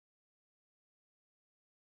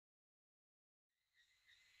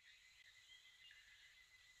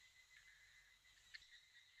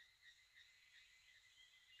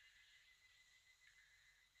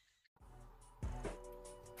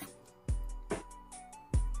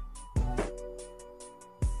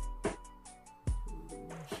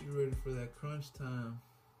for that crunch time.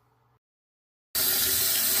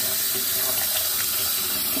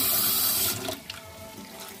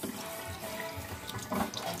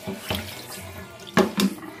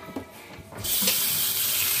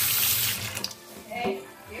 Hey,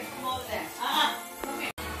 here's some more of that. Come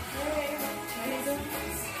here.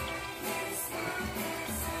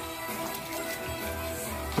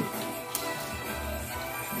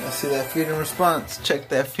 Y'all see that feeding response? Check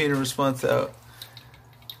that feeding response out.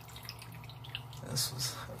 That's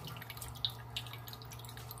what's up.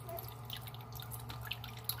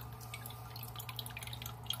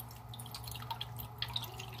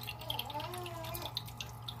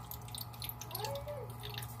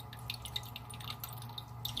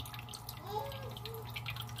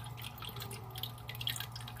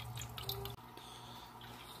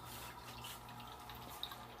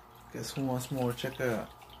 Guess who wants more? Check it out.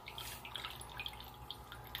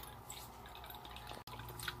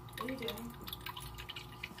 What are you doing?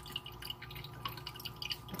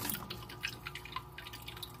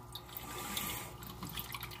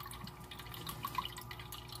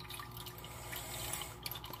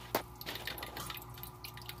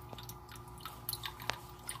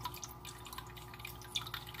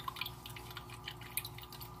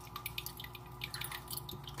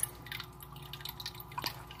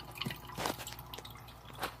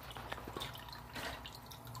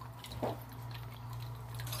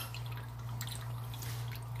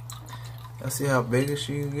 Y'all see how big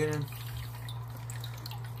she's getting?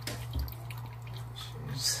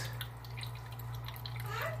 She's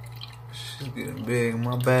getting big.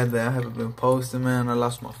 My bad that I haven't been posting, man. I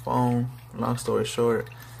lost my phone. Long story short,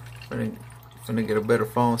 finna get a better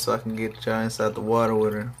phone so I can get y'all inside the water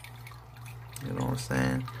with her. You know what I'm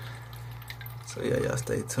saying? So yeah, y'all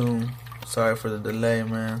stay tuned. Sorry for the delay,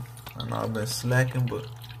 man. I know I've been slacking, but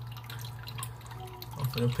I'm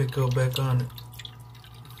finna pick up back on it.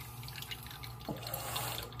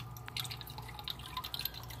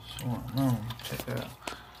 No, check it out.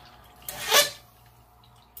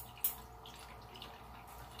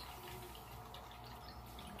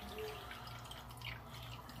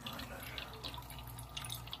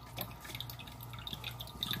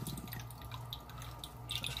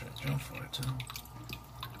 Let's jump for it too.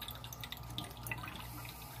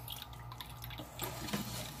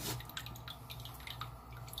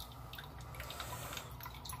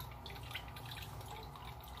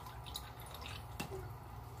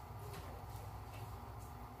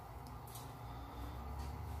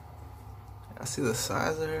 I see the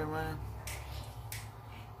size of her, man.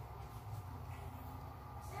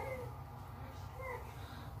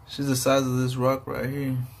 She's the size of this rock right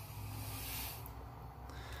here.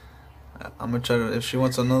 I'm gonna try to, if she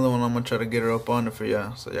wants another one, I'm gonna try to get her up on it for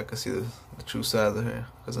y'all so y'all can see the true size of her.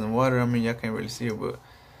 Because in the water, I mean, y'all can't really see her, but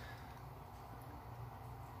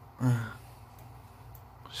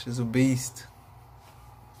she's a beast.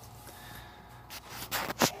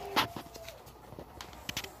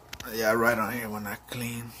 Yeah, right on here when I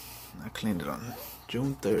cleaned it on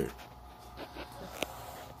June 3rd.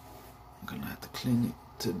 I'm gonna have to clean it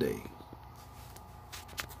today.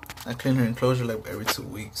 I clean her enclosure like every 2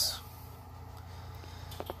 weeks.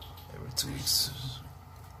 Every 2 weeks.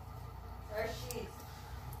 There she is.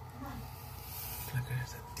 Look at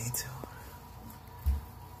that detail.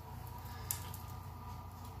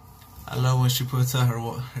 I love when she puts out her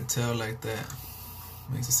tail like that.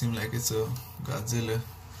 Makes it seem like it's a Godzilla.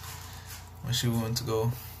 When she went to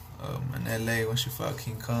go in LA when she fought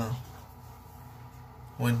King Kong.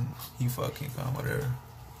 When he fought King Kong, whatever.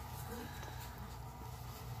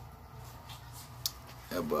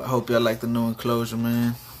 Yeah, but I hope y'all like the new enclosure,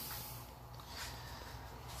 man.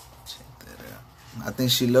 Check that out. I think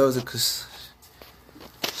she loves it because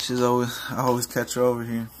I always catch her over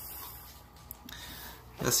here.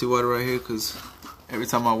 Y'all see water right here because every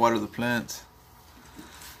time I water the plants.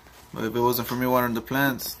 But if it wasn't for me watering the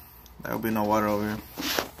plants, there would be no water over here.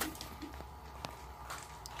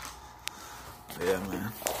 But yeah,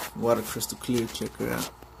 man. Water crystal clear. Check her out.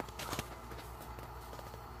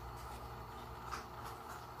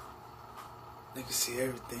 You can see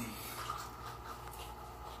everything.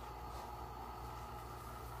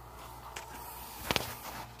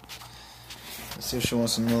 Let's see if she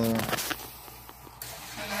wants another one.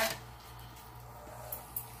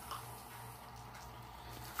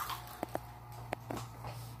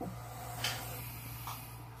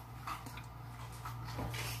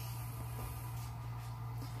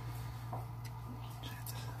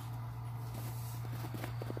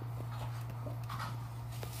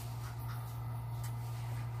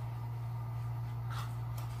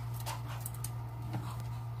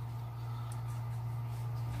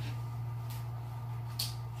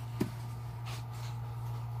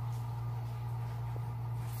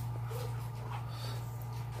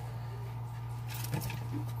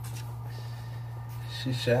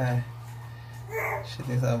 She's shy. She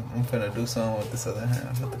thinks I'm finna do something with this other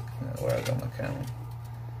hand. Where I got my camera.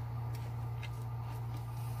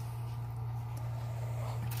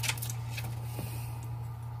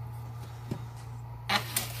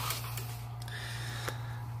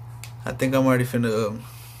 I think I'm already finna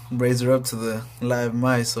raise her up to the live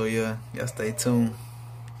mic, so yeah, y'all stay tuned.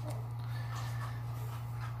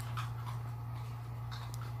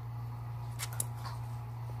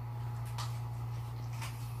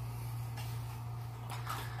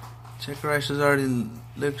 Check her out, she's already,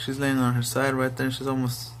 look, she's laying on her side right there. She's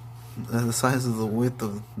almost the size of the width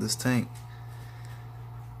of this tank.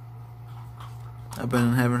 I've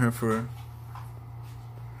been having her for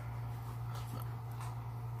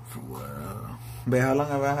what, babe, how long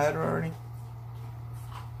have I had her already?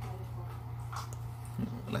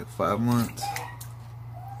 Like 5 months.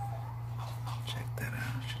 Check that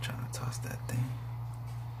out, she's trying to toss that thing.